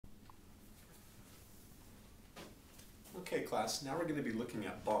Okay, class, now we're going to be looking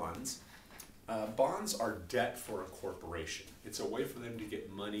at bonds. Bonds are debt for a corporation. It's a way for them to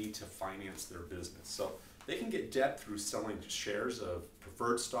get money to finance their business. So they can get debt through selling shares of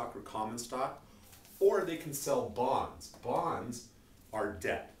preferred stock or common stock, or they can sell bonds. Bonds are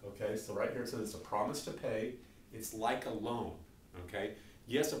debt, okay? So right here it says it's a promise to pay. It's like a loan, okay?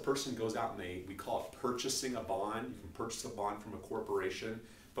 Yes, a person goes out and we call it purchasing a bond. You can purchase a bond from a corporation,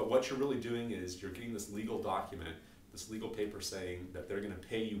 but what you're really doing is you're getting this legal document, this legal paper saying that they're going to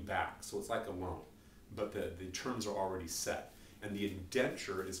pay you back. So it's like a loan, but the terms are already set. And the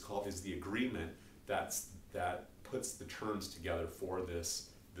indenture is the agreement that puts the terms together for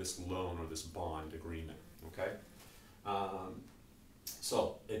this loan or this bond agreement. Okay.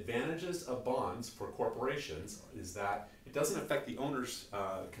 So advantages of bonds for corporations is that it doesn't affect the owner's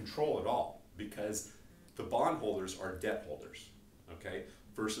control at all, because the bondholders are debt holders, okay,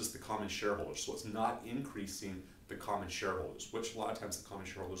 versus the common shareholders. So it's not increasing the common shareholders, which a lot of times the common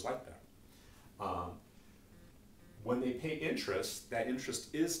shareholders like that. When they pay interest, that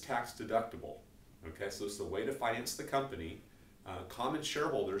interest is tax deductible. Okay, so it's the way to finance the company. Common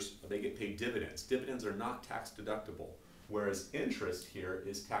shareholders, they get paid dividends. Dividends are not tax deductible, whereas interest here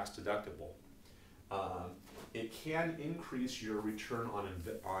is tax deductible. It can increase your return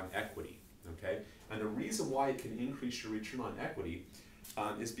on equity. Okay, and the reason why it can increase your return on equity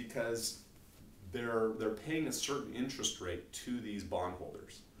is because they're paying a certain interest rate to these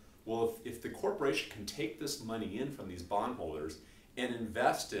bondholders. Well, if the corporation can take this money in from these bondholders and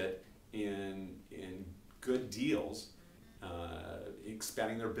invest it in good deals,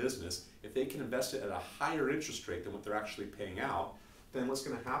 expanding their business, if they can invest it at a higher interest rate than what they're actually paying out, then what's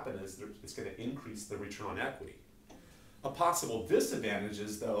going to happen is it's going to increase the return on equity. A possible disadvantage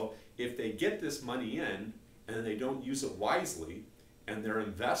is, though, if they get this money in and then they don't use it wisely, and their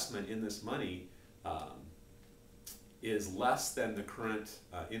investment in this money is less than the current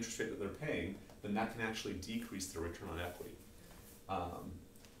interest rate that they're paying, then that can actually decrease their return on equity.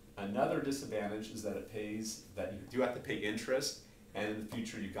 Another disadvantage is that you do have to pay interest, and in the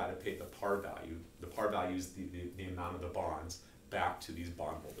future you've got to pay the par value. The par value is the amount of the bonds back to these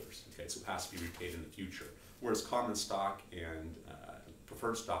bondholders. Okay, so it has to be repaid in the future. Whereas common stock and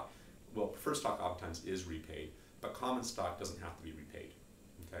preferred stock, well, preferred stock oftentimes is repaid, but common stock doesn't have to be repaid.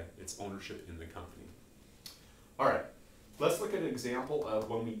 Okay, it's ownership in the company. All right, let's look at an example of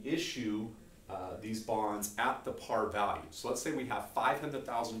when we issue these bonds at the par value. So let's say we have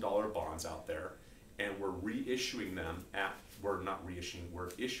 $500,000 bonds out there, and we're reissuing them we're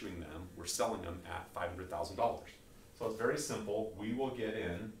issuing them, we're selling them at $500,000. So it's very simple. We will get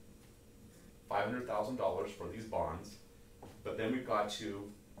in $500,000 for these bonds, but then we've got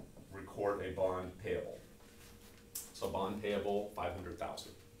to record a bond payable. So bond payable, $500,000,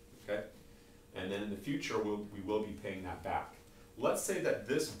 okay? And then in the future, we will be paying that back. Let's say that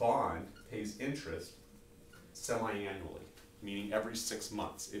this bond pays interest semi-annually, meaning every 6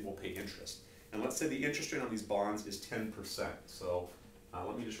 months it will pay interest. And let's say the interest rate on these bonds is 10%. So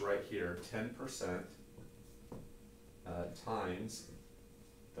let me just write here, 10% times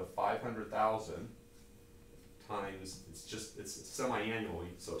the 500,000 times, it's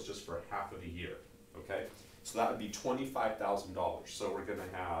semi-annually, so it's just for half of the year, okay? So that would be $25,000. So we're gonna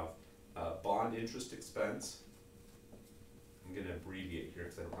have bond interest expense. I'm going to abbreviate here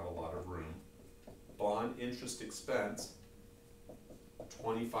because I don't have a lot of room. Bond interest expense,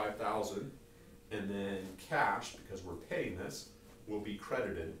 $25,000, and then cash, because we're paying this, will be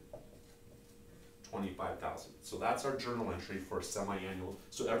credited $25,000. So that's our journal entry for semi-annual.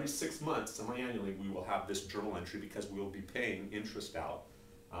 So every 6 months, semi-annually, we will have this journal entry because we will be paying interest out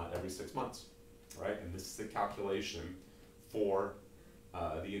every 6 months, right? And this is the calculation for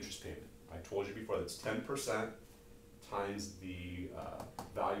the interest payment. I told you before that's 10% times the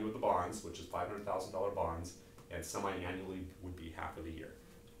value of the bonds, which is $500,000 bonds, and semi-annually would be half of the year.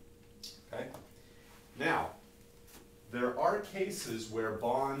 Okay? Now, there are cases where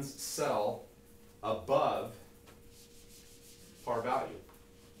bonds sell above par value,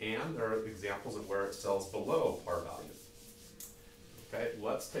 and there are examples of where it sells below par value. Okay,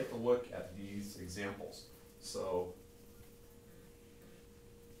 let's take a look at these examples. So,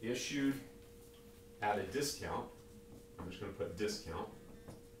 issued at a discount. I'm just going to put discount.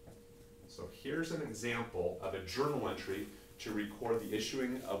 So here's an example of a journal entry to record the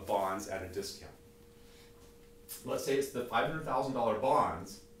issuing of bonds at a discount. Let's say it's the $500,000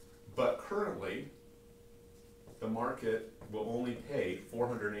 bonds, but currently the market will only pay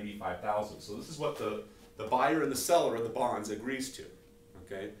 $485,000. So this is what the buyer and the seller of the bonds agrees to.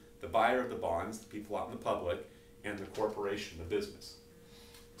 Okay, the buyer of the bonds, the people out in the public, and the corporation, the business.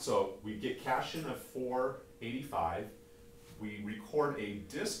 So we get cash in of $485,000. we record a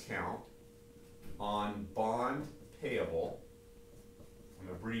discount on bond payable, I'm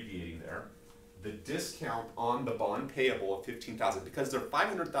abbreviating there, the discount on the bond payable of $15,000, because they're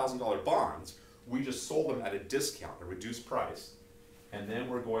 $500,000 bonds, we just sold them at a discount, a reduced price, and then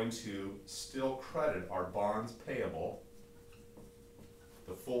we're going to still credit our bonds payable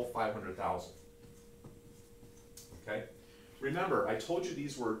the full $500,000. Okay? Remember, I told you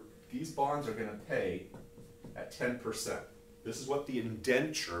these bonds are going to pay at 10%. This is what the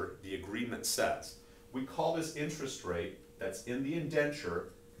indenture, the agreement says. We call this interest rate that's in the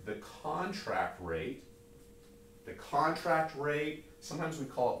indenture the contract rate. The contract rate, sometimes we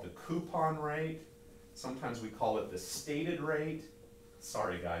call it the coupon rate, sometimes we call it the stated rate.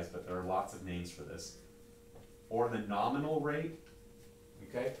 Sorry guys, but there are lots of names for this. Or the nominal rate.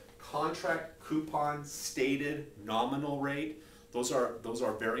 Okay? Contract, coupon, stated, nominal rate. Those are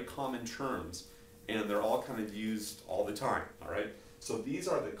very common terms, and they're all kind of used all the time. All right. So these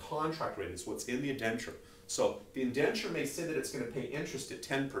are the contract rate. It's what's in the indenture. So the indenture may say that it's going to pay interest at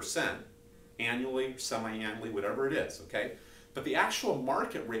 10% annually, semi-annually, whatever it is. Okay. But the actual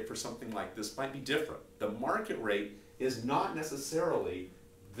market rate for something like this might be different. The market rate is not necessarily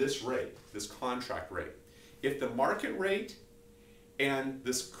this rate, this contract rate. If the market rate and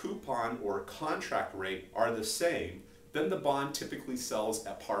this coupon or contract rate are the same, then the bond typically sells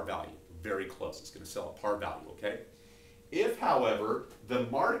at par value, very close. It's going to sell at par value, okay? If, however, the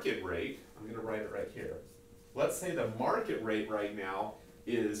market rate, I'm going to write it right here. Let's say the market rate right now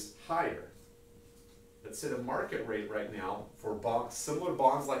is higher. Let's say the market rate right now for similar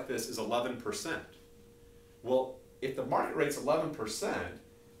bonds like this is 11%. Well, if the market rate's 11%,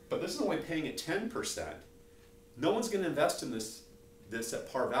 but this is only paying at 10%, no one's going to invest in this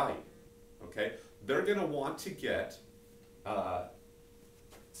at par value, okay? They're going to want to get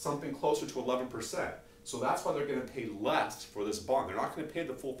something closer to 11%. So that's why they're going to pay less for this bond. They're not going to pay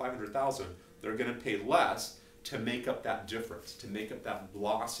the full $500,000. They're going to pay less to make up that difference, to make up that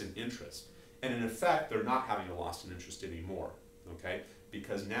loss in interest. And in effect, they're not having a loss in interest anymore, okay?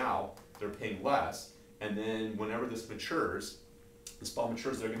 Because now they're paying less, and then whenever this matures, this bond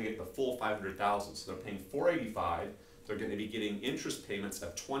matures, they're going to get the full $500,000. So they're paying $485,000. They're going to be getting interest payments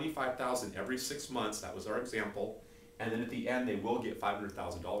of $25,000 every 6 months. That was our example. And then at the end, they will get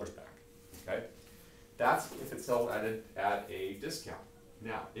 $500,000 back. Okay, that's if it's sold at a discount.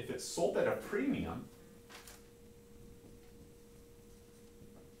 Now, if it's sold at a premium,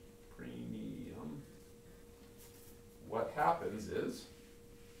 what happens is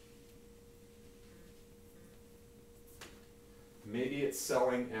maybe it's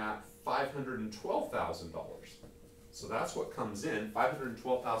selling at $512,000. So that's what comes in,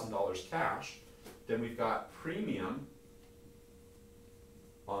 $512,000 cash. Then we've got premium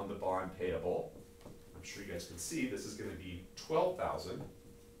on the bond payable. I'm sure you guys can see this is going to be $12,000.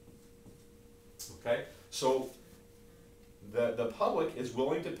 Okay, so the public is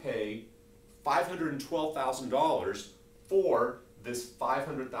willing to pay $512,000 for this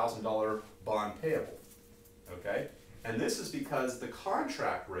 $500,000 bond payable. Okay, and this is because the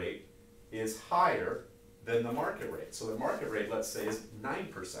contract rate is higher than the market rate. So the market rate, let's say, is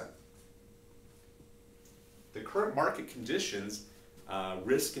 9%. The current market conditions,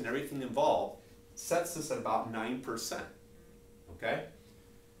 risk and everything involved, sets this at about 9%. Okay?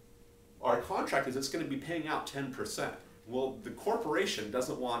 Our contract is it's going to be paying out 10%. Well, the corporation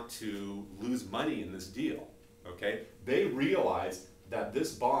doesn't want to lose money in this deal. Okay? They realize that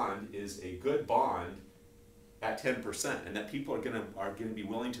this bond is a good bond at 10%, and that people are going to be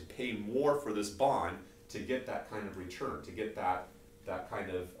willing to pay more for this bond to get that kind of return, to get that kind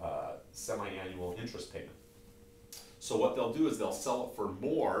of semi-annual interest payment. So what they'll do is they'll sell it for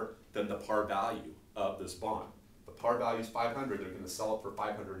more than the par value of this bond. The par value is $500. They're going to sell it for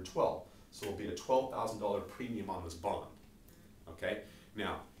 $512. So it'll be a $12,000 premium on this bond. Okay.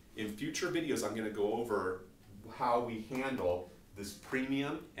 Now, in future videos, I'm going to go over how we handle this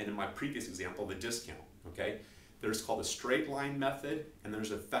premium, and in my previous example, the discount. Okay. There's called a straight line method, and there's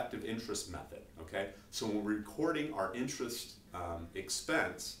effective interest method. Okay. So when we're recording our interest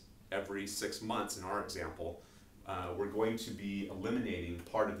expense every 6 months in our example, we're going to be eliminating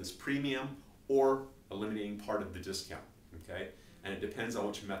part of this premium or eliminating part of the discount, okay? And it depends on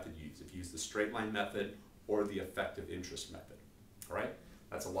which method you use. If you use the straight line method or the effective interest method, all right?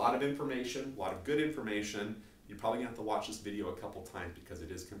 That's a lot of information, a lot of good information. You're probably gonna have to watch this video a couple times because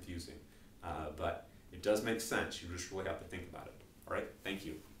it is confusing, but it does make sense. You just really have to think about it, all right? Thank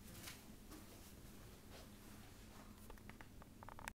you.